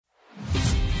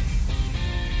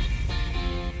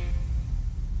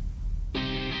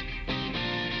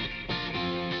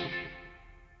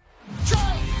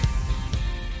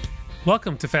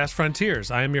Welcome to Fast Frontiers.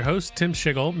 I am your host, Tim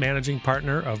Schigel, managing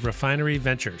partner of Refinery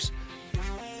Ventures.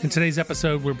 In today's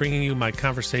episode, we're bringing you my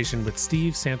conversation with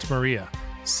Steve Santamaria,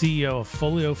 CEO of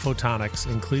Folio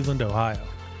Photonics in Cleveland, Ohio.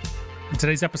 In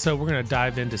today's episode, we're going to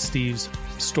dive into Steve's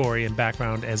story and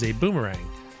background as a boomerang,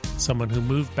 someone who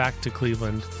moved back to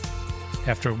Cleveland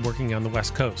after working on the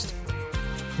West Coast.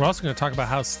 We're also going to talk about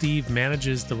how Steve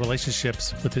manages the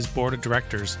relationships with his board of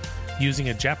directors using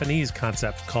a Japanese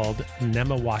concept called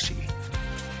nemawashi.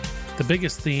 The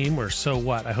biggest theme, or so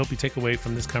what, I hope you take away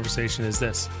from this conversation is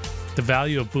this: the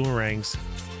value of boomerangs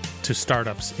to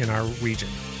startups in our region.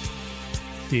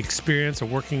 The experience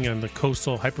of working in the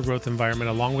coastal hypergrowth environment,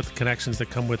 along with the connections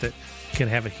that come with it, can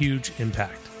have a huge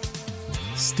impact.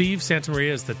 Steve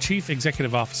Santamaria is the Chief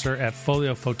Executive Officer at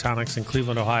Folio Photonics in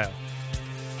Cleveland, Ohio.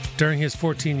 During his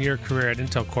 14-year career at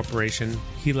Intel Corporation,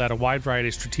 he led a wide variety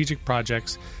of strategic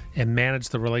projects and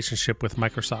managed the relationship with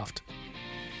Microsoft.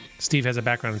 Steve has a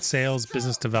background in sales,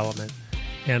 business development,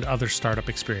 and other startup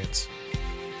experience.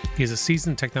 He is a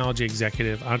seasoned technology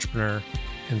executive, entrepreneur,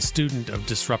 and student of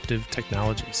disruptive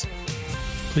technologies.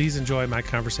 Please enjoy my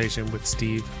conversation with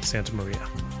Steve Santamaria.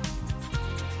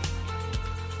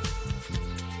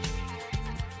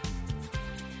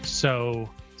 So,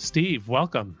 Steve,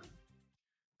 welcome.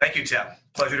 Thank you, Tim.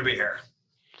 Pleasure to be here.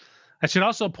 I should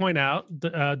also point out,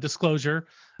 disclosure,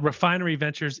 Refinery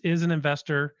Ventures is an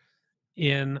investor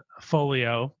in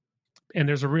Folio, and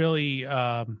there's a really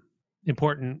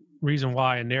important reason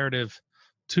why, a narrative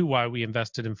to why we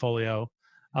invested in Folio.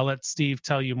 I'll let Steve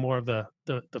tell you more of the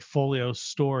Folio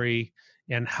story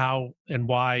and how and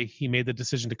why he made the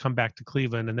decision to come back to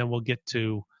Cleveland, and then we'll get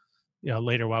to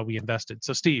later why we invested.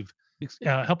 So, Steve,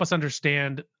 help us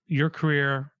understand your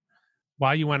career,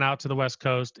 why you went out to the West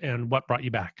Coast, and what brought you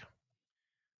back.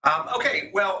 Okay,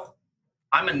 well,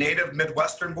 I'm a native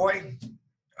Midwestern boy.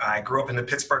 I grew up in the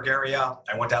Pittsburgh area.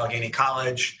 I went to Allegheny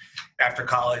College. After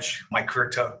college, my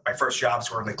first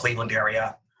jobs were in the Cleveland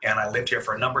area, and I lived here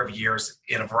for a number of years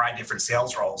in a variety of different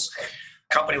sales roles.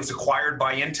 The company was acquired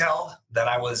by Intel that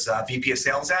I was VP of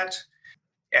sales at.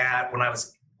 And when I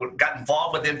got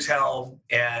involved with Intel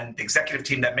and the executive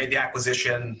team that made the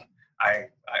acquisition,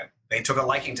 they took a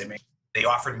liking to me. They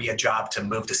offered me a job to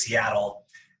move to Seattle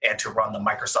and to run the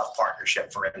Microsoft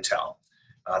partnership for Intel.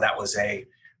 That was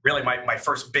really my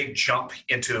first big jump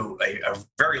into a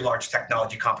very large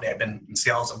technology company. I've been in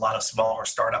sales of a lot of smaller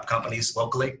startup companies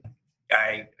locally.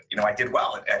 I did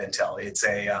well at Intel.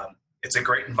 It's a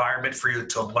great environment for you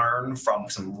to learn from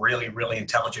some really, really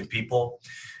intelligent people.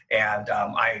 And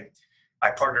I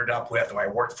partnered up with, I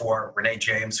worked for Renee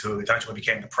James, who eventually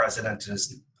became the president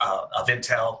of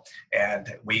Intel.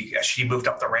 And she moved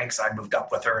up the ranks, I moved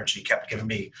up with her, and she kept giving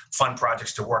me fun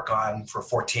projects to work on for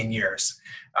 14 years.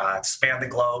 Spanned the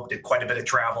globe, did quite a bit of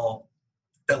travel,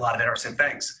 did a lot of interesting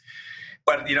things.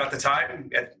 But, at the time,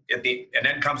 an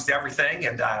end comes to everything.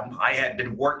 And I had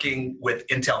been working with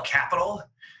Intel Capital.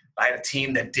 I had a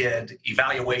team that did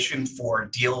evaluation for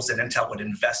deals that Intel would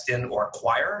invest in or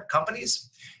acquire companies.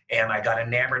 And I got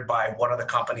enamored by one of the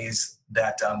companies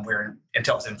that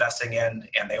Intel was investing in,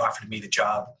 and they offered me the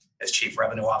job as chief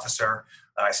revenue officer.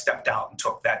 I stepped out and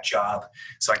took that job.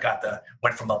 So I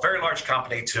went from a very large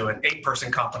company to an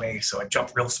 8-person company. So I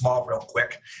jumped real small, real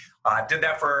quick. Did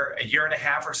that for a year and a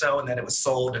half or so, and then it was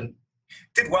sold and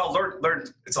did well. Learned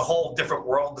it's a whole different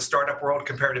world, the startup world,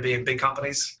 compared to being big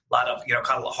companies. A lot of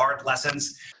kind of hard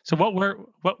lessons. So what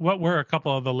were a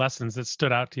couple of the lessons that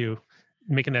stood out to you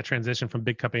making that transition from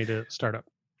big company to startup?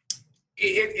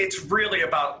 It's really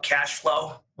about cash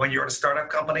flow. When you're at a startup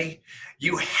company,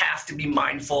 you have to be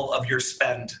mindful of your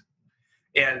spend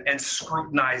and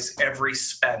scrutinize every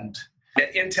spend.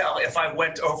 At Intel, if I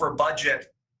went over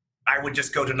budget, I would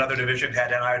just go to another division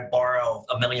head and I'd borrow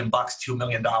 $1 million, $2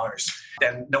 million.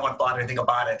 And no one thought anything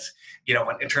about it.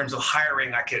 In terms of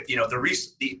hiring, I could,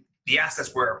 the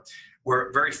assets were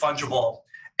very fungible.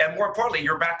 And more importantly,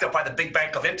 you're backed up by the big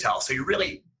bank of Intel. So you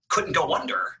really couldn't go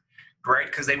under, right?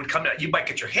 Because they would come to, you might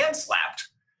get your hand slapped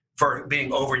for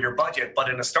being over your budget. But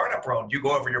in a startup world, you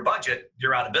go over your budget,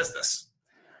 you're out of business.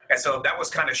 And so that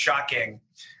was kind of shocking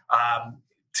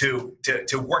to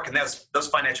work in those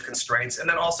financial constraints. And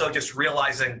then also just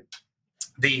realizing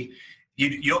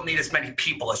you don't need as many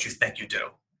people as you think you do.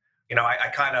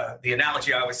 The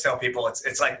analogy I always tell people,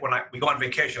 it's like when we go on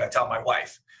vacation, I tell my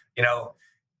wife,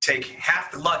 take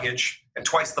half the luggage and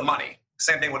twice the money.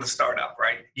 Same thing with a startup,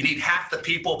 right? You need half the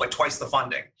people, but twice the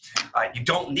funding. You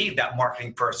don't need that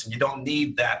marketing person. You don't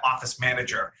need that office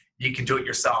manager. You can do it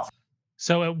yourself.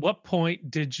 So at what point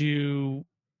when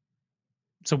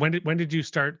did you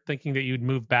start thinking that you'd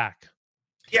move back?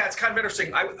 Yeah, it's kind of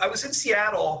interesting. I was in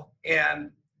Seattle,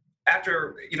 and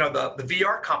After, the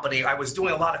VR company, I was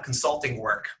doing a lot of consulting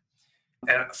work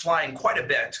and flying quite a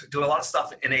bit, doing a lot of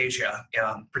stuff in Asia,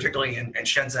 particularly in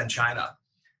Shenzhen, China.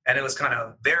 And it was kind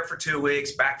of there for 2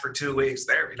 weeks, back for 2 weeks,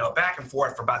 there, back and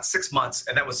forth for about 6 months.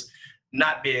 And that was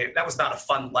not a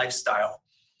fun lifestyle.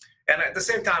 And at the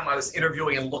same time, I was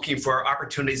interviewing and looking for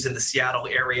opportunities in the Seattle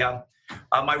area.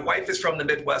 My wife is from the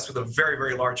Midwest with a very,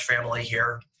 very large family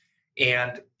here.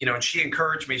 And, she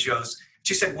encouraged me.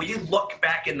 She said, will you look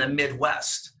back in the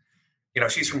Midwest?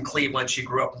 She's from Cleveland. She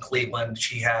grew up in Cleveland.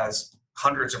 She has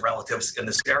hundreds of relatives in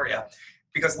this area.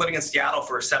 Because living in Seattle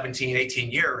for 17,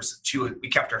 18 years, we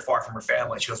kept her far from her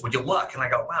family. She goes, would you look? And I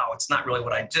go, wow, it's not really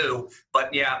what I do.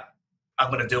 But yeah,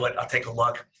 I'm going to do it. I'll take a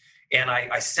look. And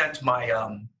I sent my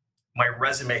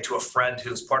resume to a friend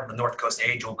who's part of the North Coast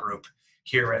Angel Group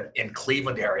here in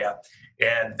Cleveland area,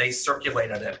 and they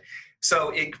circulated it.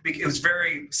 So it was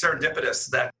very serendipitous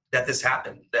that this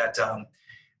happened, that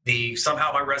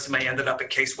somehow my resume ended up at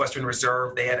Case Western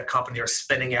Reserve. They had a company they were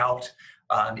spinning out.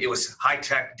 It was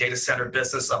high-tech data center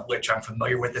business, of which I'm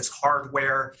familiar with. It's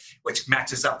hardware, which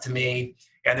matches up to me,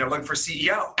 and they're looking for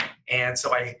CEO. And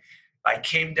so I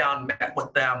came down, met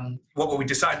with them. What we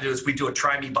decided to do is we do a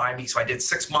try me, buy me. So I did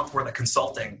 6 months worth of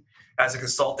consulting as a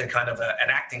consultant, kind of an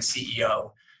acting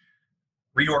CEO,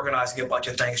 reorganizing a bunch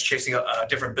of things, chasing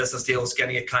different business deals,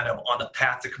 getting it kind of on the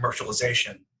path to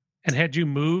commercialization. And had you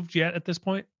moved yet at this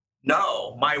point?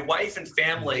 No, my wife and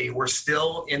family were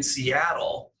still in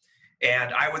Seattle.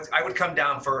 And I would come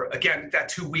down for, again, that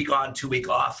 2 week on, 2 week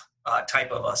off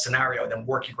type of a scenario, then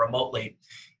working remotely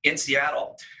in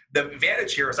Seattle. The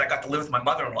advantage here is I got to live with my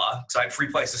mother-in-law, so I had a free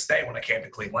place to stay when I came to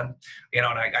Cleveland, and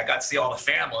I got to see all the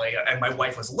family. And my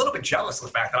wife was a little bit jealous of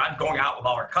the fact that I'm going out with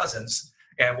all her cousins,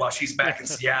 and while she's back in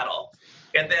Seattle.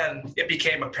 And then it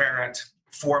became apparent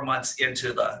 4 months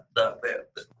into the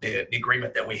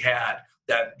agreement that we had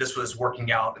that this was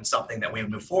working out and something that we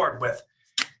would move forward with.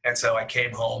 And so I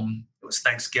came home. It was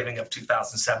Thanksgiving of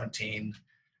 2017,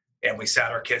 and we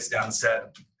sat our kids down and said,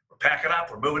 we're packing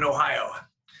up, we're moving to Ohio.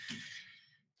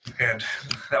 And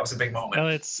that was a big moment.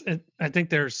 Well, I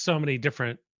think there's so many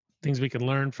different things we can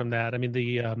learn from that. I mean,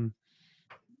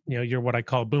 you're what I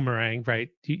call boomerang, right?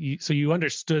 So you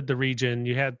understood the region,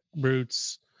 you had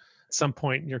roots. At some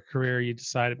point in your career, you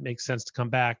decided it makes sense to come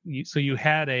back. So you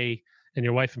had and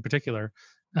your wife in particular,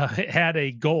 had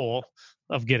a goal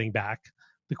of getting back.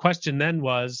 The question then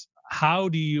was,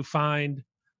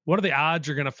 what are the odds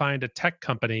you're going to find a tech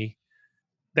company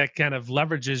that kind of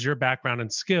leverages your background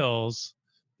and skills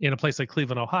in a place like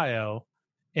Cleveland, Ohio,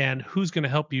 and who's going to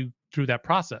help you through that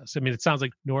process? I mean, it sounds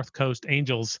like North Coast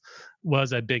Angels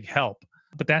was a big help,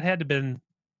 but that had to have been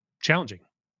challenging.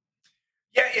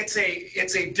 Yeah, it's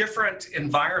a different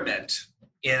environment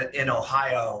in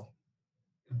Ohio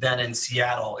than in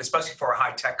Seattle, especially for a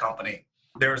high-tech company.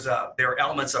 There are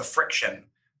elements of friction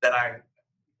that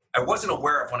I wasn't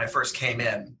aware of when I first came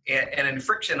in. And in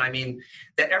friction, I mean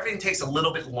that everything takes a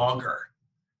little bit longer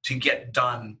to get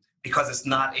done because this is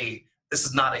not a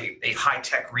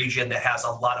high-tech region that has a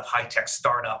lot of high-tech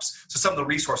startups. So some of the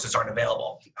resources aren't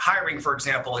available. Hiring, for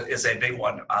example, is a big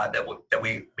one that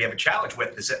we have a challenge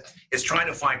with, is trying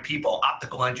to find people,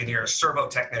 optical engineers, servo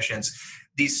technicians,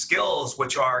 these skills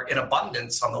which are in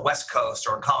abundance on the West Coast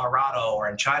or in Colorado or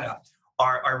in China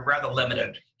are rather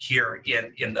limited here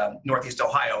in the Northeast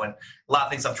Ohio. And a lot of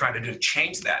things I'm trying to do to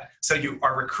change that. So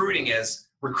our recruiting is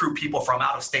recruit people from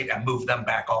out of state and move them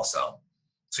back also.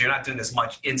 So you're not doing as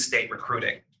much in-state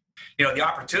recruiting. The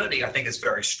opportunity, I think, is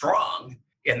very strong,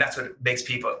 and that's what makes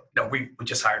people, we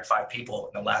just hired 5 people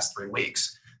in the last 3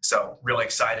 weeks. So really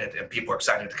excited, and people are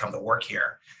excited to come to work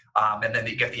here. And then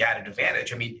you get the added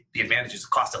advantage. I mean, the advantage is the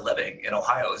cost of living in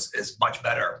Ohio is much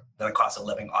better than the cost of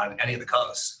living on any of the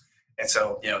coasts. And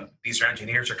so, these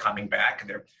engineers are coming back, and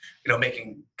they're,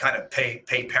 making kind of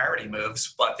pay parity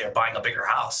moves, but they're buying a bigger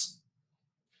house.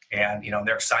 And,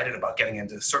 they're excited about getting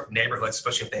into certain neighborhoods,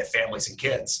 especially if they have families and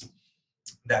kids,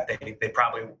 that they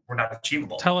probably were not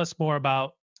achievable. Tell us more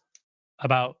about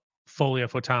Folio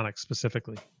Photonics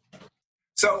specifically.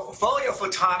 So Folio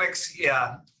Photonics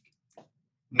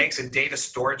makes a data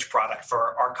storage product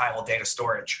for archival data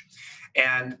storage.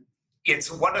 And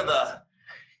it's one of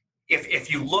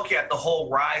if you look at the whole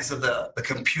rise of the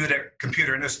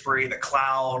computer industry, the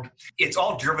cloud, it's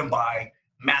all driven by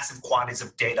massive quantities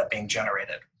of data being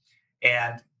generated.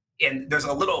 And there's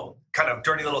a little kind of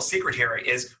dirty little secret here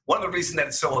is one of the reasons that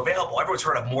it's so available. Everyone's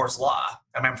heard of Moore's Law.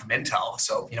 I remember from Intel.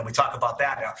 So, we talk about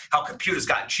that, how computers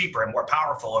gotten cheaper and more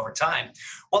powerful over time.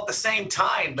 Well, at the same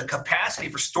time, the capacity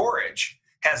for storage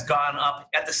has gone up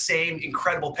at the same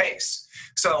incredible pace.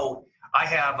 So I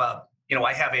have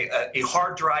I have a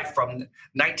hard drive from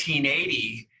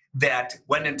 1980 that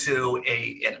went into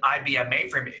an IBM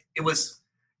mainframe. It was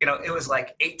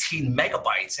like 18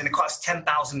 megabytes, and it cost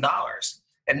 $10,000.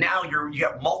 And now you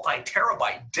have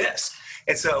multi-terabyte disks.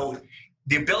 And so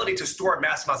the ability to store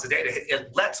mass amounts of data,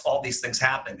 it lets all these things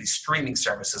happen, these streaming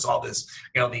services, all this,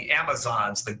 the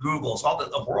Amazons, the Googles, all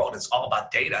the world is all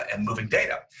about data and moving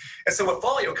data. And so what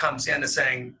Folio comes in is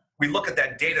saying, we look at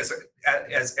that data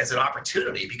as an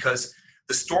opportunity, because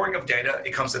the storing of data,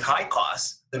 it comes at high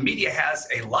cost. The media has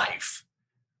a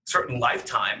certain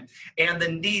lifetime, and the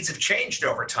needs have changed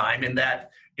over time in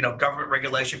that, government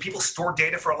regulation, people store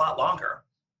data for a lot longer.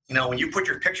 When you put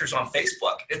your pictures on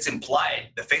Facebook, it's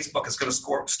implied that Facebook is going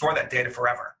to store that data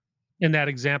forever. In that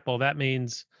example, that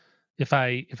means if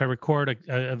I record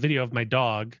a video of my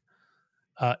dog,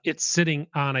 it's sitting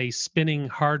on a spinning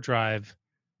hard drive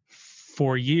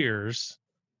for years,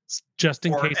 just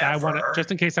in case I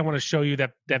want to show you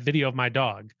that video of my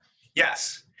dog.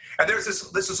 Yes, and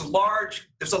there's a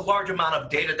large amount of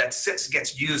data that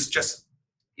gets used just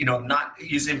not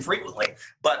used infrequently,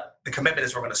 but the commitment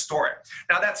is we're going to store it.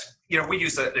 Now that's, we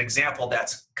use an example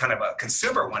that's kind of a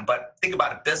consumer one, but think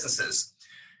about it, businesses.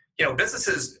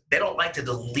 Businesses, they don't like to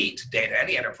delete data,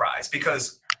 any enterprise,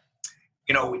 because,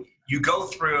 you go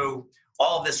through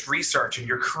all this research and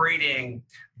you're creating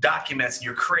documents and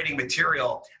you're creating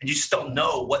material, and you just don't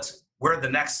know where the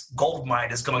next gold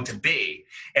mine is going to be.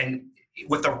 And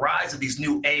with the rise of these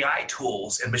new AI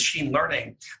tools and machine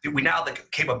learning, we now have the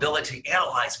capability to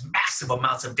analyze massive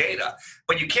amounts of data,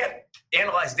 but you can't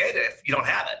analyze data if you don't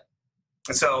have it.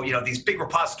 And so, these big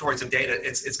repositories of data,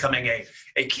 it's coming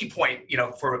a key point,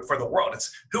 for the world.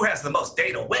 It's who has the most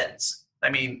data wins. I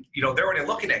mean, they're already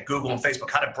looking at Google and Facebook,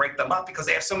 how to break them up, because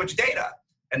they have so much data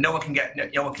and no one can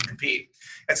compete.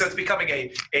 And so it's becoming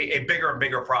a bigger and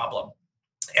bigger problem.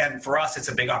 And for us, it's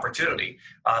a big opportunity.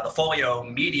 The Folio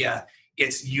media,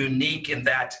 it's unique in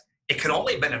that it can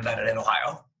only have been invented in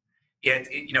Ohio.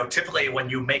 Typically when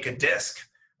you make a disc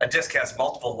has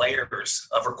multiple layers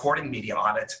of recording media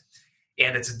on it,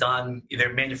 and it's done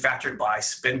either manufactured by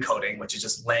spin coating, which is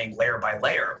just laying layer by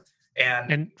layer.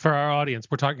 And for our audience,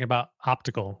 we're talking about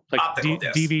optical, like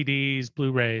DVDs,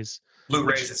 Blu-rays,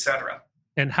 etc.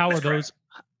 And how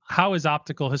how has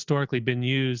optical historically been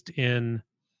used in,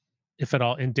 if at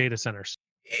all, in data centers?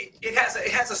 It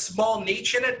has a small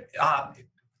niche in it.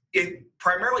 It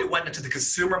primarily went into the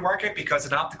consumer market because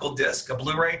an optical disc, a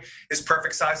Blu-ray, is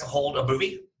perfect size to hold a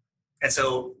movie. And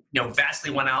so, vastly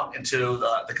went out into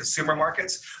the consumer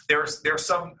markets. There are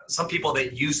some people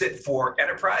that use it for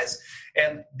enterprise.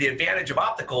 And the advantage of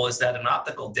optical is that an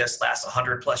optical disc lasts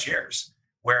 100 plus years,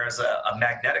 whereas a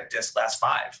magnetic disc lasts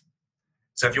 5.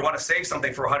 So if you want to save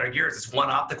something for 100 years, it's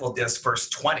one optical disc versus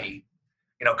 20,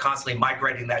 constantly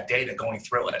migrating that data, going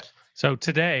through it. So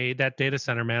today, that data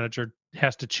center manager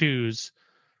has to choose,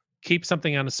 keep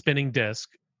something on a spinning disk,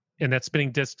 and that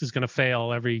spinning disk is going to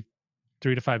fail every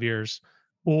 3 to 5 years,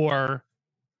 or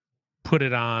put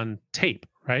it on tape,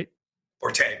 right?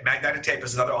 Or tape. Magnetic tape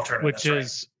is another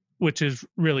alternative. Which is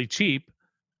really cheap.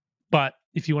 But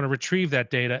if you want to retrieve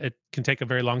that data, it can take a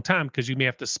very long time because you may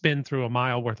have to spin through a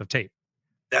mile worth of tape.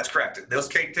 That's correct. Those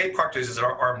tape cartridges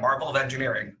are a marvel of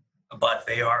engineering, but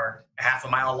they are half a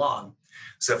mile long.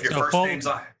 So if your first name's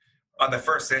on the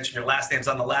first inch and your last name's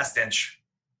on the last inch,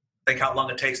 think how long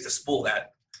it takes to spool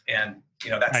that. And,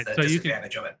 that's the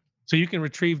disadvantage of it. So you can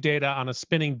retrieve data on a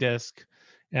spinning disk,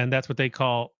 and that's what they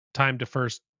call time to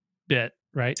first bit,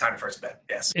 right? Time to first bit,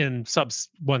 yes. In sub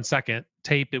 1 second.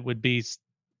 Tape, it would be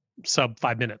sub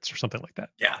 5 minutes or something like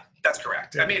that. Yeah, that's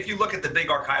correct. I mean, if you look at the big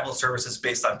archival services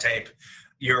based on tape,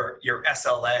 your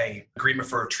SLA, agreement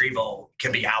for retrieval,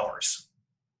 can be hours,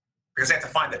 because they have to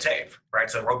find the tape, right?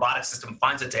 So the robotic system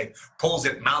finds the tape, pulls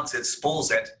it, mounts it,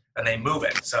 spools it, and they move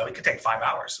it. So it could take 5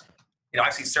 hours.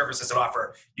 I've seen services that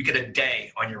offer you get a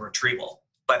day on your retrieval,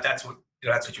 but that's what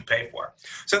you pay for.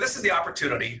 So this is the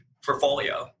opportunity for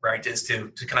Folio, right? Is to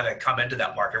kind of come into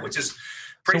that market, which is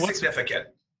pretty significant.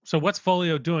 So what's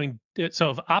Folio doing? So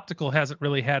if optical hasn't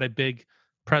really had a big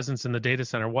presence in the data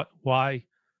center, why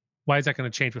is that going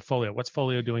to change with Folio? What's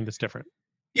Folio doing that's different?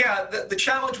 Yeah, the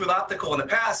challenge with optical in the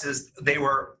past is they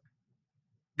were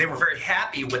very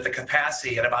happy with the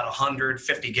capacity at about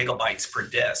 150 gigabytes per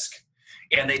disk.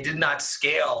 And they did not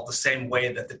scale the same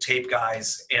way that the tape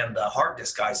guys and the hard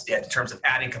disk guys did in terms of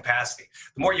adding capacity.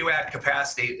 The more you add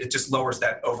capacity, it just lowers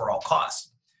that overall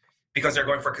cost because they're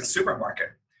going for a consumer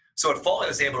market. So what Folio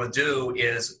is able to do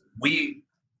is we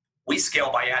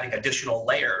scale by adding additional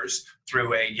layers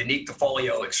through a unique to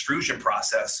Folio extrusion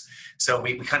process. So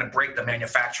we kind of break the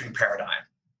manufacturing paradigm,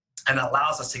 and it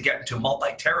allows us to get into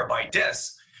multi-terabyte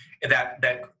disks. that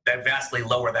vastly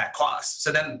lower that cost.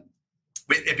 So then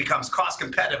it becomes cost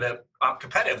competitive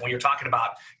when you're talking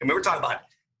about, and we were talking about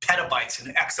petabytes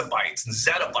and exabytes and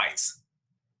zettabytes,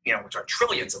 which are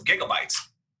trillions of gigabytes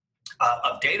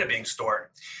of data being stored.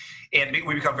 And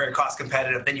we become very cost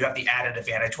competitive. Then you have the added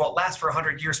advantage. Well, it lasts for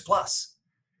 100 years plus.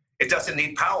 It doesn't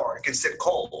need power. It can sit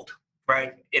cold,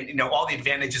 right? And all the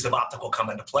advantages of optical come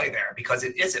into play there because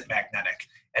it isn't magnetic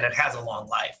and it has a long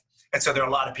life. And so there are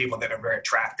a lot of people that are very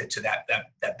attracted to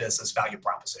that business value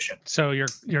proposition. So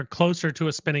you're closer to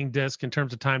a spinning disk in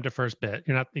terms of time to first bit.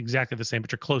 You're not exactly the same,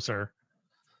 but you're closer.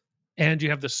 And you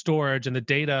have the storage, and the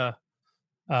data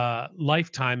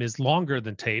lifetime is longer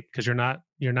than tape because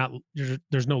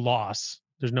there's no loss.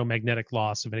 There's no magnetic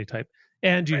loss of any type.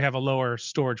 And you have a lower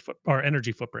storage or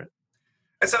energy footprint.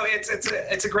 And so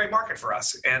it's a great market for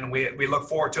us, and we look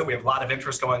forward to it. We have a lot of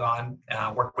interest going on.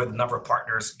 Work with a number of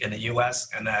partners in the U.S.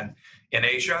 and then in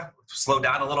Asia. Slowed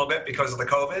down a little bit because of the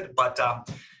COVID, but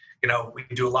we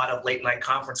do a lot of late night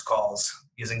conference calls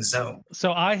using Zoom.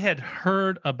 So I had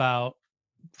heard about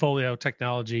Folio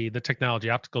technology, the technology,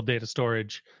 optical data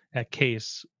storage at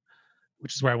Case,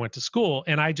 which is where I went to school,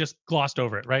 and I just glossed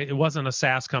over it. Right, it wasn't a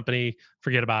SaaS company.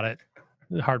 Forget about it.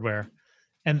 Hardware.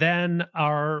 And then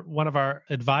one of our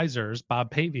advisors, Bob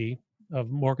Pavey of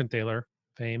Morgenthaler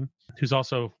fame, who's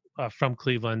also from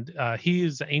Cleveland, he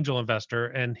is an angel investor,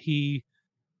 and he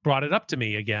brought it up to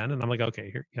me again. And I'm like,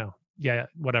 okay, here,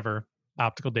 whatever,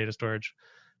 optical data storage.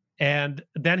 And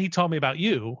then he told me about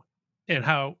you and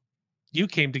how you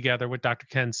came together with Dr.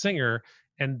 Ken Singer,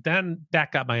 and then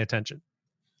that got my attention.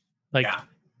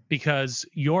 Because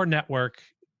your network,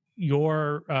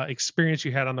 your experience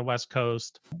you had on the West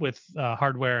Coast with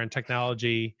hardware and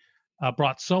technology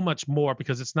brought so much more,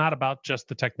 because it's not about just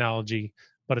the technology,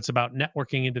 but it's about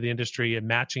networking into the industry and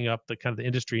matching up the kind of the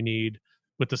industry need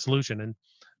with the solution. And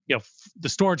the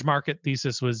storage market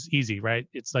thesis was easy, right?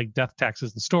 It's like death,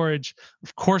 taxes, and storage.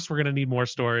 Of course, we're going to need more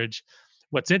storage.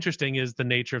 What's interesting is the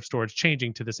nature of storage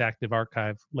changing to this active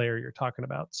archive layer you're talking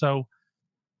about. So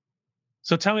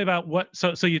tell me about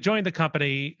so you joined the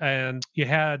company and you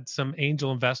had some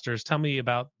angel investors. Tell me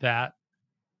about that,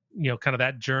 kind of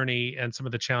that journey and some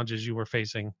of the challenges you were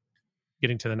facing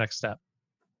getting to the next step.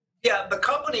 Yeah, the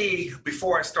company,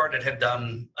 before I started, had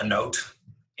done a note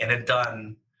and had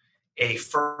done a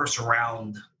first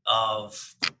round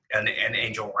of an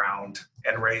angel round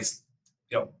and raised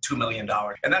 $2 million.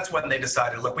 And that's when they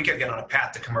decided, look, we could get on a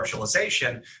path to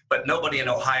commercialization, but nobody in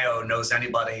Ohio knows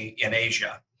anybody in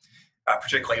Asia.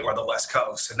 Particularly, or the West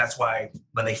Coast, and that's why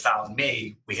when they found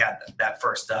me, we had that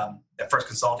first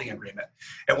consulting agreement.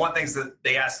 And one thing that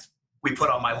they asked, we put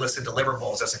on my list of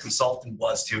deliverables as a consultant,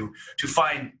 was to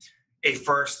find a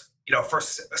first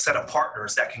set of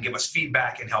partners that can give us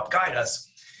feedback and help guide us.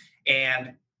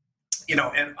 And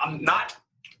and I'm not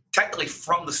technically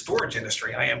from the storage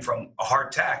industry. I am from a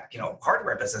hard tech,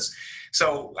 hardware business.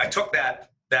 So I took that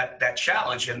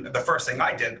challenge, and the first thing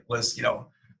I did was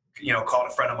called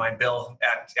a friend of mine, Bill,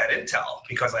 at Intel,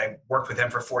 because I worked with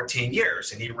him for 14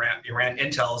 years, and he ran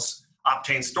Intel's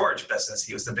Optane storage business.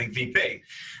 He was the big VP.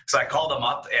 So I called him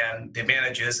up, and the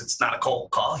advantage is it's not a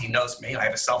cold call. He knows me. I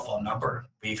have a cell phone number.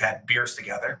 We've had beers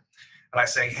together. And I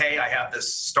say, hey, I have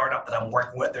this startup that I'm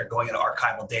working with. They're going into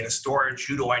archival data storage.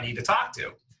 Who do I need to talk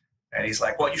to? And he's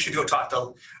like, well, you should go talk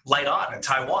to Light-On in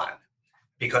Taiwan,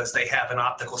 because they have an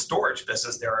optical storage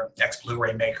business. They're an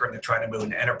ex-Blu-ray maker, and they're trying to move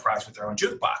into enterprise with their own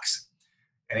jukebox.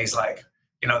 And he's like,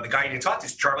 the guy you need to talk to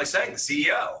is Charlie Sang, the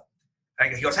CEO.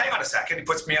 And he goes, hang on a second. He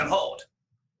puts me on hold.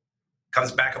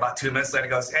 Comes back about 2 minutes later,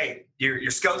 goes, hey, you're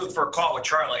scheduled for a call with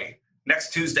Charlie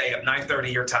next Tuesday at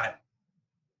 9:30 your time.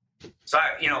 So,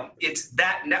 it's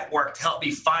that network to help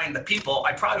me find the people.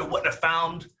 I probably wouldn't have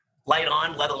found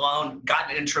Light-On, let alone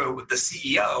gotten an intro with the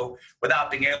CEO,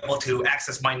 without being able to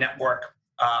access my network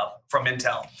from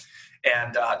Intel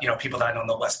and people that I know on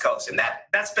the West Coast. And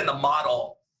that's been the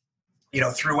model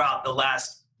throughout the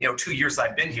last 2 years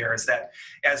I've been here, is that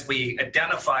as we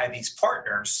identify these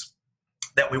partners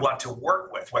that we want to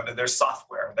work with, whether they're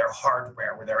software, they're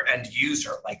hardware, or they're end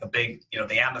user, like the big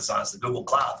the Amazons, the Google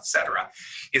Cloud, et cetera,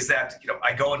 is that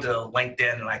I go into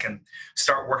LinkedIn and I can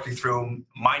start working through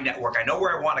my network. I know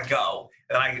where I want to go,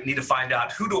 and I need to find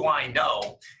out, who do I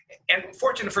know? And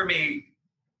fortunate for me,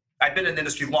 I've been in the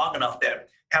industry long enough that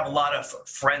have a lot of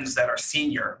friends that are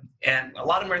senior, and a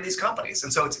lot of them are in these companies.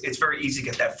 And so it's very easy to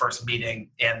get that first meeting,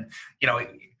 and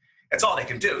it's all they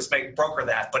can do is broker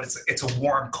that, but it's a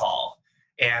warm call.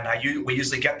 And we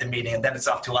usually get the meeting, and then it's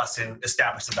up to us to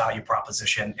establish the value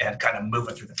proposition and kind of move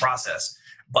it through the process.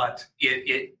 But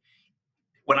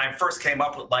when I first came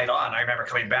up with Light On, I remember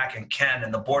coming back and Ken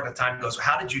and the board at the time goes,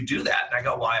 "How did you do that?" And I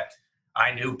go, "Well,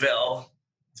 I knew Bill.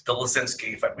 It's Bill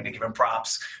Lisinski, if I'm going to give him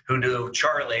props, who knew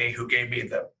Charlie, who gave me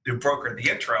who brokered the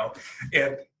intro."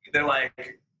 And they're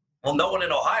like, "Well, no one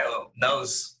in Ohio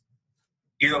knows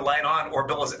either Light On or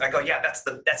Bill Lisinski." I go, "Yeah, that's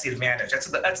the advantage.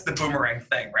 That's the boomerang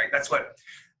thing, right? That's what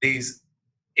these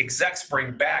execs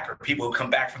bring back, or people who come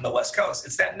back from the West Coast.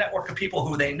 It's that network of people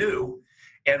who they knew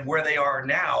and where they are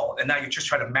now. And now you're just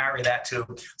trying to marry that to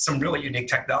some really unique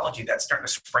technology that's starting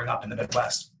to spring up in the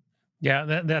Midwest."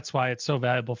 Yeah, that's why it's so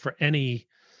valuable for any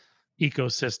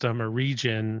ecosystem or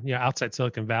region, outside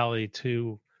Silicon Valley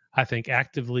to, I think,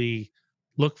 actively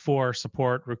look for,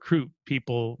 support, recruit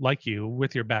people like you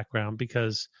with your background,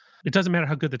 because it doesn't matter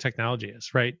how good the technology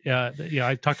is, right?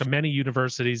 I talked to many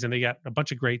universities and they got a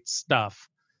bunch of great stuff,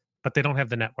 but they don't have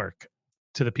the network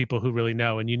to the people who really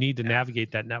know. And you need to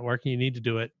navigate that network, and you need to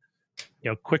do it,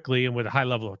 quickly and with a high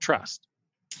level of trust.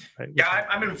 Right? Yeah,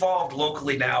 I'm involved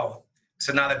locally now.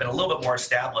 So now they've been a little bit more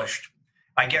established.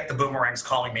 I get the boomerangs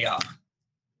calling me up.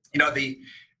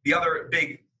 The other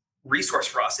big resource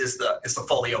for us is the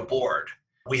Folio board.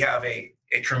 We have a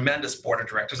tremendous board of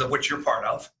directors, of which you're part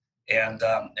of, and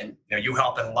you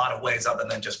help in a lot of ways other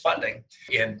than just funding,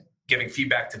 in giving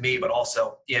feedback to me, but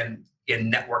also in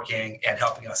networking and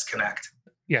helping us connect.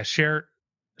 Yeah, share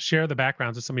the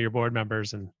backgrounds of some of your board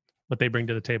members and what they bring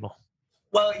to the table.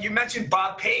 Well, you mentioned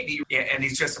Bob Pavey, and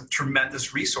he's just a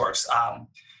tremendous resource.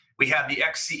 We have the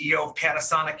ex-CEO of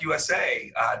Panasonic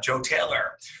USA, Joe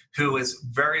Taylor, who is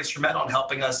very instrumental in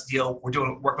helping us deal. We're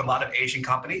doing work with a lot of Asian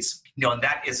companies, and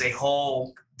that is a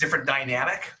whole different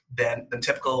dynamic than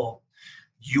typical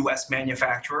U.S.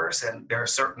 manufacturers, and there are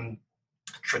certain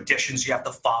traditions you have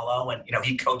to follow, and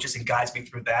he coaches and guides me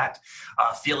through that.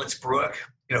 Felix Bruick,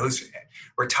 who's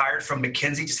retired from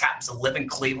McKinsey, just happens to live in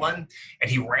Cleveland, and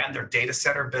he ran their data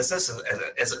center business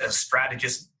as a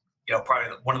strategist.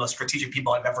 Probably one of the most strategic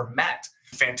people I've ever met.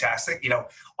 Fantastic.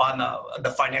 On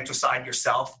the financial side,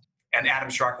 yourself and Adam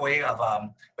Sharkway of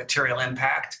Material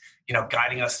Impact,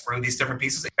 guiding us through these different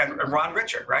pieces. And Ron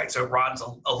Richard, right? So Ron's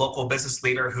a local business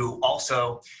leader who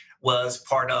also was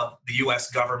part of the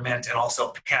U.S. government, and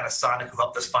also Panasonic, who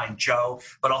helped us find Joe,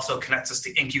 but also connects us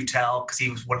to InQtel, because he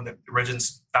was one of the original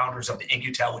founders of the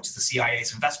InQtel, which is the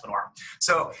CIA's investment arm.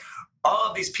 So all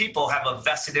of these people have a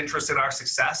vested interest in our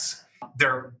success.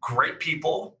 They're great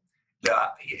people.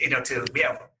 We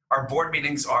have our board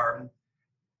meetings are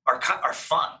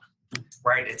fun,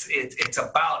 right? It's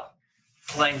about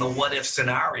playing the what if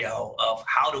scenario of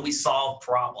how do we solve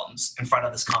problems in front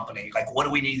of this company? Like, what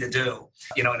do we need to do?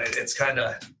 And it's kind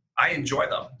of, I enjoy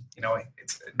them.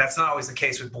 That's not always the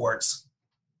case with boards.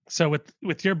 So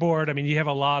with your board, I mean, you have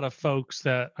a lot of folks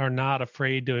that are not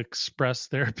afraid to express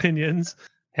their opinions,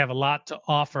 have a lot to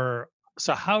offer.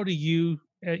 So how do you,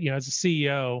 as a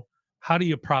CEO, how do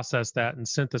you process that and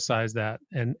synthesize that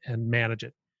and manage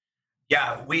it?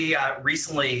 Yeah, we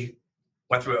recently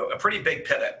went through a pretty big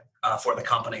pivot for the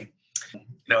company.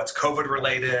 It's COVID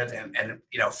related and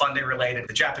funding related.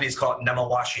 The Japanese call it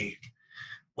nemawashi,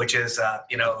 which is the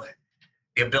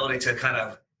ability to kind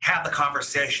of have the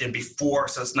conversation before,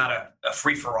 so it's not a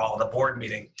free for all, the board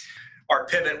meeting. Our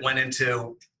pivot went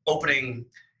into opening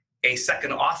a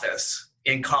second office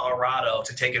in Colorado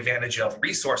to take advantage of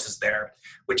resources there,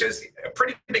 which is a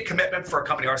pretty big commitment for a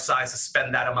company our size to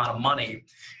spend that amount of money.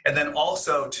 And then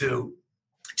also to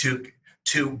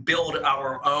build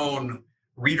our own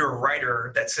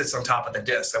reader-writer that sits on top of the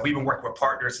disk. So we've been working with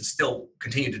partners and still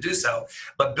continue to do so,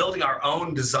 but building our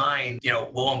own design,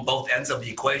 on both ends of the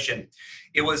equation.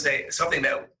 It was something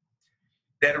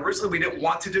that originally we didn't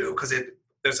want to do, because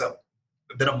there's a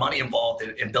bit of money involved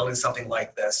in building something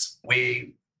like this.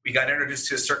 We got introduced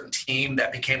to a certain team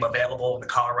that became available in the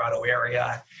Colorado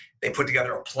area. They put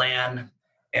together a plan,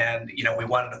 and we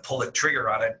wanted to pull the trigger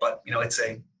on it. But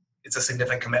it's a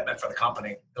significant commitment for the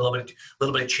company. A little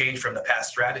bit of change from the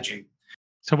past strategy.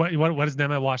 So what does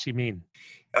nemawashi mean?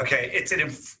 Okay,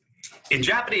 in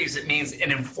Japanese it means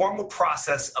an informal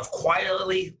process of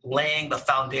quietly laying the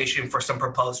foundation for some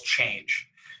proposed change,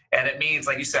 and it means,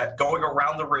 like you said, going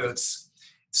around the roots,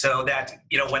 so that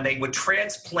when they would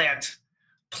transplant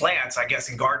plants, I guess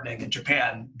in gardening in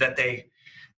Japan, that they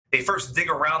first dig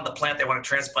around the plant they want to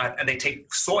transplant, and they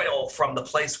take soil from the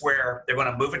place where they're going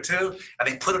to move it to, and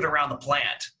they put it around the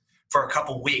plant for a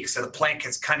couple weeks, so the plant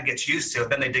gets used to it.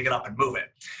 Then they dig it up and move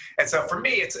it. And so for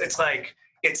me,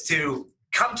 it's to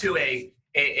come to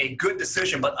a good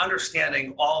decision, but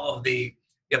understanding all of the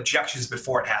objections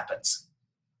before it happens,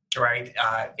 right?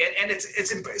 And it's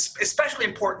especially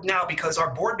important now because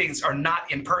our board meetings are not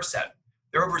in person;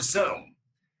 they're over Zoom.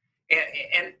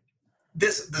 And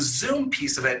the Zoom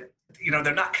piece of it,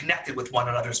 they're not connected with one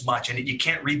another as much, and you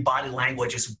can't read body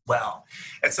language as well.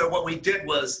 And so what we did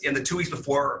was, in the 2 weeks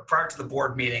prior to the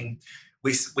board meeting,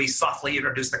 we softly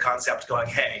introduced the concept going,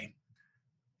 hey,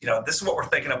 this is what we're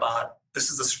thinking about. This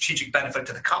is a strategic benefit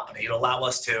to the company. It'll allow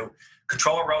us to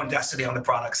control our own destiny on the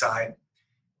product side,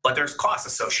 but there's costs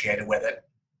associated with it.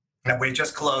 And we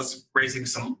just closed raising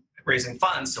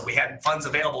funds, so we had funds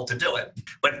available to do it.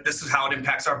 But this is how it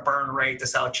impacts our burn rate. This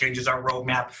is how it changes our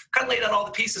roadmap. Kind of laid out all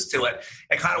the pieces to it,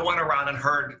 and kind of went around and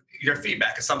heard your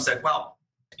feedback. And some said, well,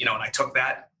 and I took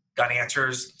that, got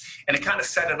answers, and it kind of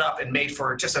set it up and made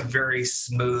for just a very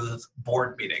smooth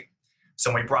board meeting.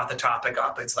 So when we brought the topic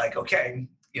up, it's like, okay,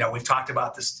 we've talked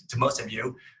about this to most of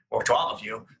you, or to all of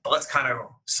you, but let's kind of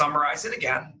summarize it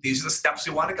again. These are the steps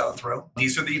we want to go through.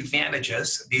 These are the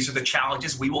advantages. These are the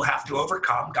challenges we will have to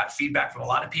overcome. Got feedback from a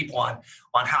lot of people on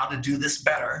how to do this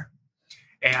better.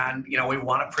 And, we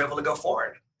want approval to go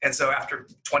forward. And so after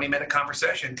 20-minute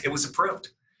conversation, it was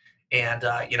approved. And,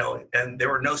 and there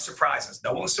were no surprises.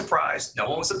 No one was surprised. No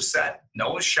one was upset. No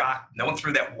one was shocked. No one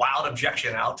threw that wild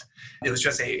objection out. It was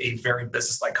just a very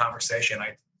business-like conversation.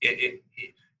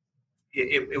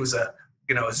 It was a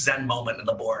Zen moment in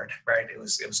the board, right? It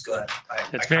was good.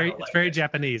 It's very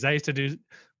Japanese. I used to do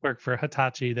work for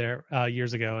Hitachi there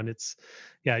years ago, and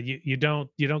you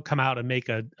don't come out and make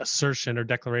an assertion or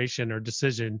declaration or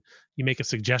decision. You make a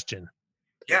suggestion.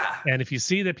 Yeah. And if you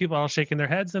see that people are all shaking their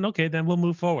heads, then okay, then we'll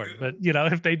move forward. But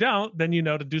if they don't, then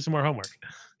to do some more homework.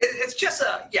 It's just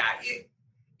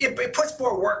it puts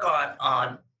more work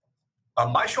on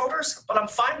my shoulders, but I'm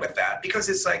fine with that, because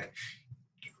it's like,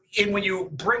 and when you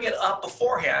bring it up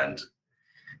beforehand,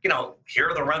 here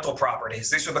are the rental properties.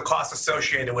 These are the costs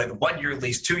associated with 1-year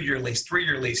lease, 2-year lease,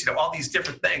 3-year lease, all these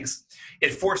different things.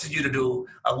 It forces you to do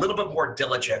a little bit more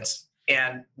diligence.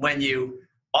 And when you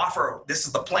offer, this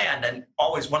is the plan, then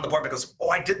always one of the board members goes, oh,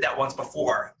 I did that once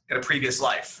before in a previous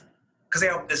life. Because they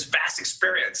have this vast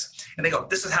experience. And they go,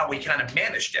 this is how we kind of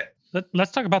managed it.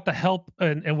 Let's talk about the help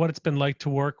and what it's been like to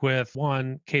work with,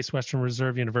 one, Case Western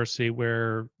Reserve University,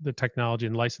 where the technology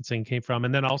and licensing came from,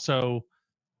 and then also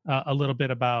a little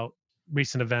bit about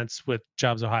recent events with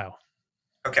Jobs Ohio.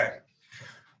 Okay.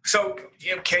 So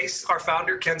Case, our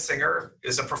founder, Ken Singer,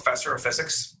 is a professor of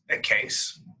physics at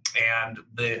Case. And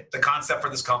the concept for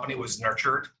this company was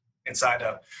nurtured inside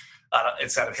of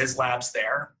his labs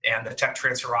there. And the tech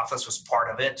transfer office was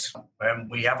part of it. And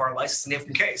we have our licensing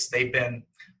from Case. They've been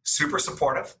super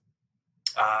supportive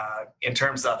in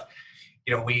terms of,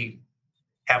 we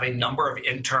have a number of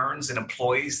interns and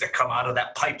employees that come out of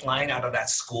that pipeline, out of that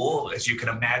school, as you can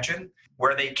imagine.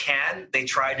 Where they can, they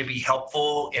try to be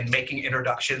helpful in making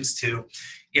introductions to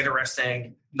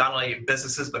interesting, not only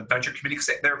businesses, but venture communities.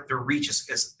 Their reach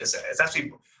is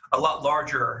actually a lot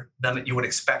larger than you would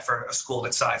expect for a school of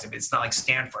its size. I mean, it's not like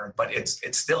Stanford, but it's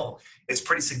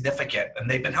pretty significant. And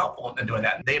they've been helpful in doing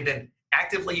that. And they've been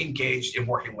actively engaged in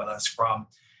working with us, from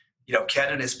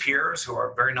Ken and his peers, who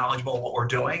are very knowledgeable of what we're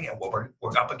doing and what we're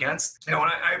up against. And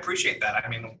I appreciate that. I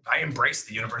mean, I embrace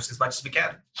the university as much as we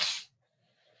can.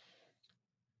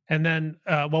 And then,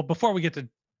 before we get to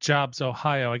Jobs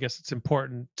Ohio, I guess it's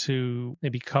important to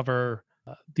maybe cover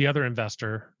the other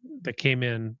investor that came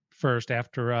in first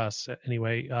after us,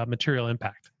 anyway, Material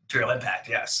Impact. Material Impact,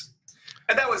 yes.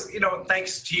 And that was,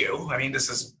 thanks to you. I mean, this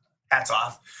is hats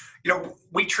off.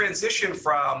 We transitioned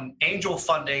from angel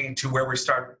funding to where we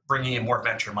start bringing in more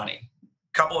venture money.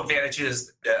 Couple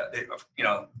advantages,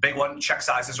 big one, check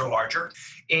sizes are larger,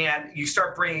 and you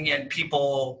start bringing in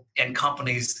people and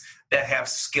companies that have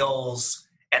skills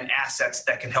and assets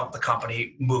that can help the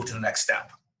company move to the next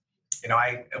step.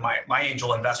 My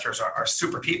angel investors are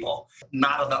super people.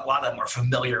 Not a lot of them are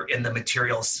familiar in the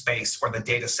materials space or the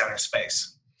data center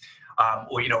space,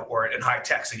 or in high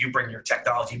tech. So you bring your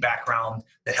technology background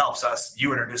that helps us.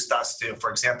 You introduced us to, for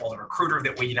example, the recruiter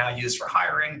that we now use for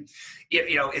hiring.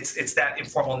 It's that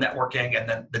informal networking and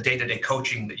then the day-to-day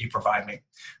coaching that you provide me.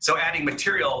 So adding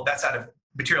Material, that's out of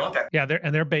Material Impact. Yeah,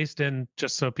 they're based in,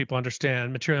 just so people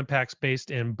understand, Material Impact's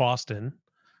based in Boston.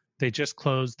 They just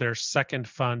closed their second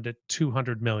fund at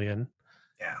 $200 million.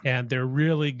 Yeah. And they're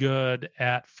really good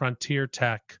at frontier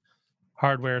tech,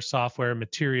 hardware, software,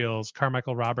 materials,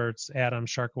 Carmichael Roberts, Adam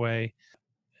Sharkaway.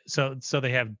 So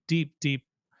they have deep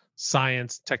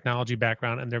science, technology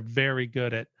background, and they're very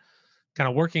good at kind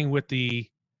of working with the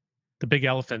big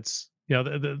elephants,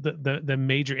 the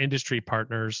major industry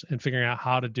partners, and figuring out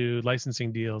how to do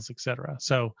licensing deals, et cetera.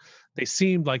 So they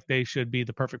seemed like they should be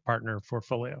the perfect partner for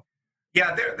Folio.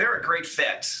 Yeah, they're a great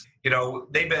fit.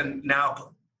 They've been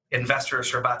now investors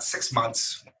for about 6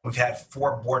 months. We've had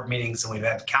 4 board meetings, and we've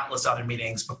had countless other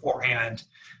meetings beforehand.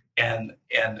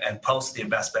 and post the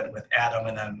investment with Adam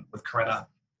and then with Corinna.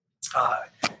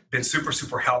 Been super,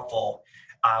 super helpful.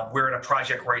 We're in a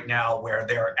project right now where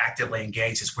they're actively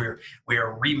engaged as we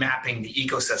are remapping the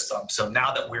ecosystem. So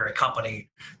now that we're a company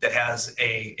that has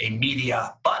a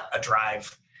media but a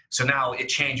drive, so now it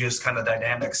changes kind of the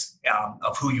dynamics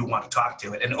of who you want to talk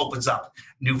to and opens up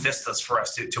new vistas for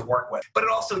us to work with. But it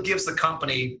also gives the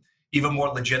company even more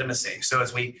legitimacy. So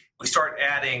as we start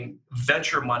adding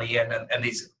venture money in and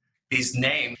these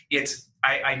names,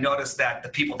 I noticed that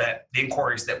the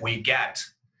inquiries that we get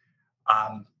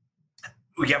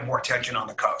more attention on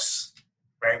the coast,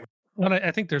 right? Well,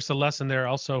 I think there's a lesson there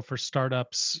also for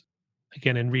startups,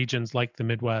 again, in regions like the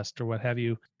Midwest or what have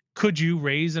you. Could you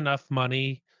raise enough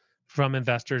money from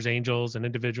investors, angels, and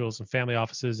individuals and family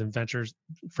offices and ventures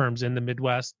firms in the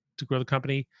Midwest to grow the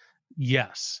company?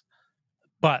 Yes.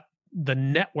 But the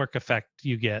network effect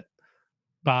you get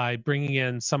by bringing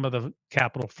in some of the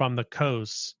capital from the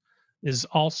coast is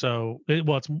also,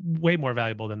 it's way more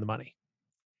valuable than the money.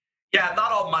 Yeah,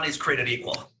 not all money is created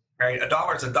equal, right? A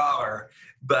dollar is a dollar,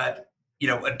 but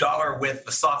a dollar with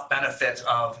the soft benefit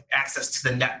of access to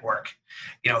the network,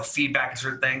 feedback and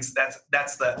certain things.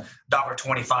 That's the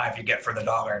 $1.25 you get for the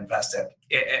dollar invested.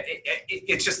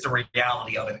 It's just the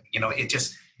reality of it.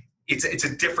 It's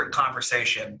a different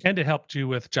conversation. And it helped you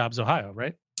with Jobs Ohio,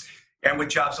 right? And with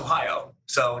Jobs Ohio.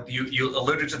 So you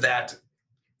alluded to that.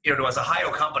 As a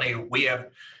Ohio company, we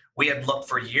had looked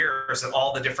for years at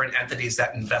all the different entities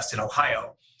that invest in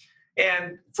Ohio.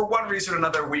 And for one reason or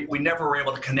another, we never were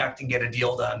able to connect and get a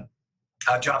deal done.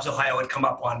 Jobs Ohio had come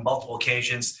up on multiple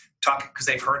occasions, because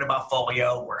they've heard about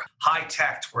Folio. We're high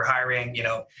tech. We're hiring,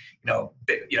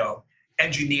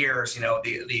 engineers,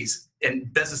 these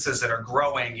and businesses that are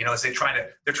growing, as they're trying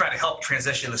to help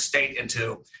transition the state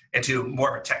into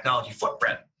more of a technology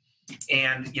footprint.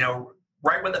 And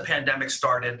right when the pandemic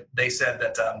started, they said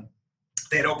that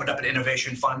they had opened up an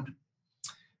innovation fund,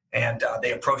 and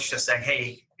they approached us saying,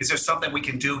 "Hey, is there something we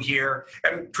can do here?"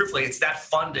 And truthfully, it's that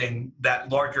funding, that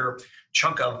larger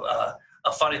chunk of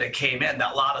funding that came in,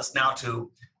 that allowed us now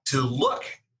to look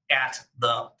at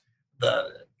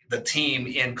the team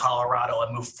in Colorado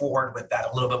and move forward with that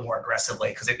a little bit more aggressively,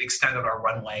 because it extended our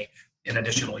runway an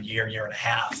additional year and a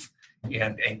half,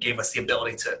 and gave us the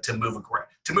ability to move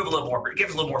a little more, give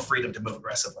us a little more freedom to move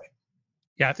aggressively.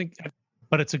 Yeah, I think,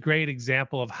 but it's a great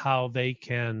example of how they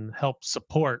can help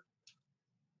support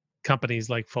companies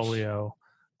like Folio,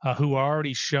 who are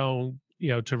already shown,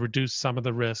 to reduce some of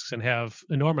the risks and have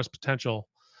enormous potential,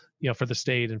 for the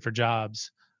state and for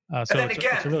jobs. So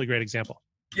it's a really great example.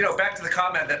 Back to the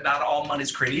comment that not all money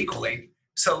is created equally.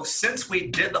 So since we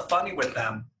did the funding with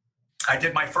them, I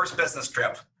did my first business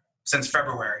trip since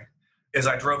February, is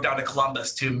I drove down to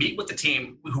Columbus to meet with the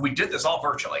team, who we did this all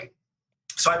virtually.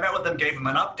 So I met with them, gave them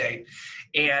an update.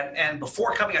 And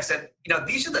before coming, I said,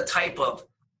 these are the type of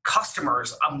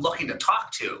customers I'm looking to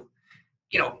talk to.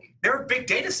 There are big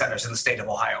data centers in the state of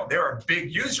Ohio. There are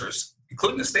big users,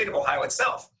 including the state of Ohio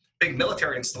itself, big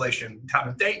military installation down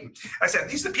in Dayton. I said,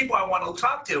 these are the people I want to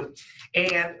talk to.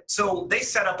 And so they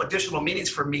set up additional meetings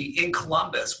for me in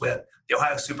Columbus with the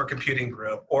Ohio Supercomputing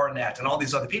Group, Ornet, and all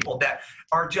these other people that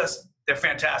are they're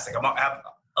fantastic. I have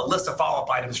a list of follow-up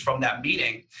items from that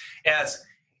meeting. As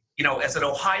an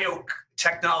Ohio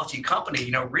technology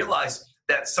company, realize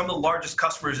that some of the largest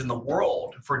customers in the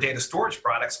world for data storage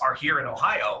products are here in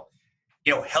Ohio.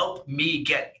 Help me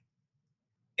get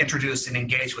introduced and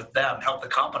engaged with them, help the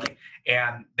company.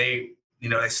 And they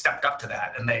stepped up to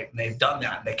that, and they've done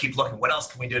that. And they keep looking, what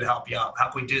else can we do to help you out? How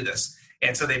can we do this?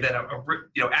 And so they've been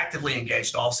actively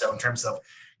engaged also in terms of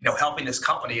helping this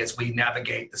company as we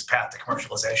navigate this path to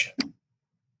commercialization.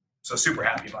 So super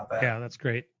happy about that. Yeah, that's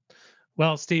great.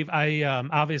 Well, Steve, I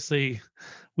obviously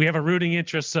we have a rooting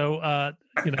interest, so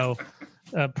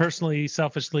personally,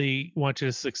 selfishly want you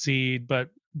to succeed, but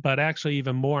actually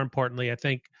even more importantly, I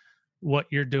think what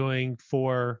you're doing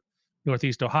for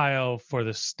Northeast Ohio, for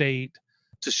the state,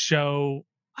 to show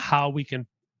how we can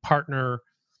partner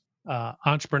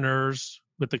entrepreneurs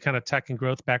with the kind of tech and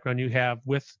growth background you have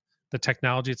with the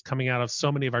technology that's coming out of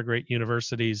so many of our great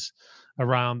universities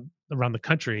around the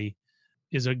country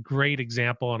is a great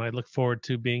example. And I look forward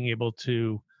to being able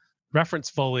to reference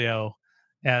Folio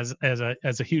as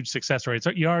a huge success story. So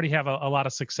you already have a lot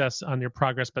of success on your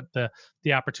progress, but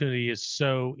the opportunity is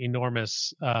so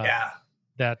enormous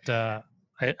that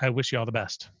I wish you all the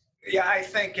best. Yeah, I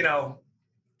think,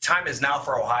 time is now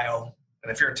for Ohio.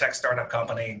 And if you're a tech startup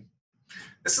company,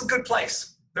 this is a good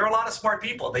place. There are a lot of smart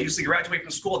people. They usually graduate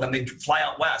from school, then they fly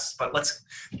out west. But let's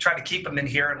try to keep them in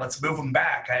here and let's move them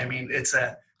back. I mean, it's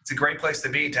a great place to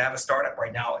be, to have a startup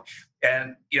right now.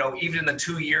 And, even in the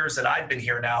 2 years that I've been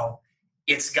here now,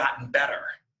 it's gotten better,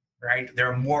 right?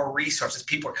 There are more resources.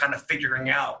 People are kind of figuring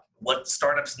out what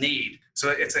startups need. So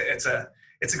it's a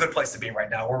good place to be right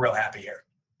now. We're real happy here.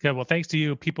 Good. Well, thanks to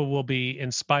you, people will be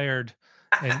inspired,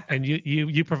 and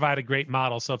you provide a great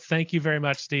model. So thank you very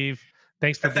much, Steve.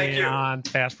 Thanks for being on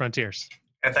Fast Frontiers.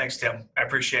 And thanks, Tim. I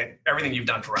appreciate everything you've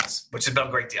done for us, which has been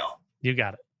a great deal. You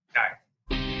got it. All right.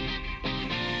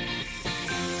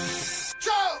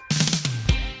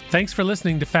 Thanks for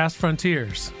listening to Fast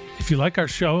Frontiers. If you like our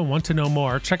show and want to know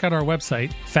more, check out our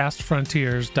website,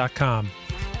 fastfrontiers.com.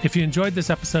 If you enjoyed this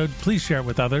episode, please share it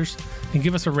with others and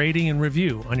give us a rating and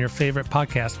review on your favorite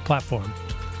podcast platform.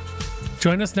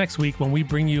 Join us next week when we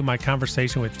bring you my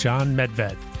conversation with John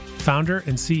Medved, founder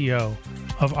and CEO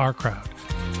of OurCrowd.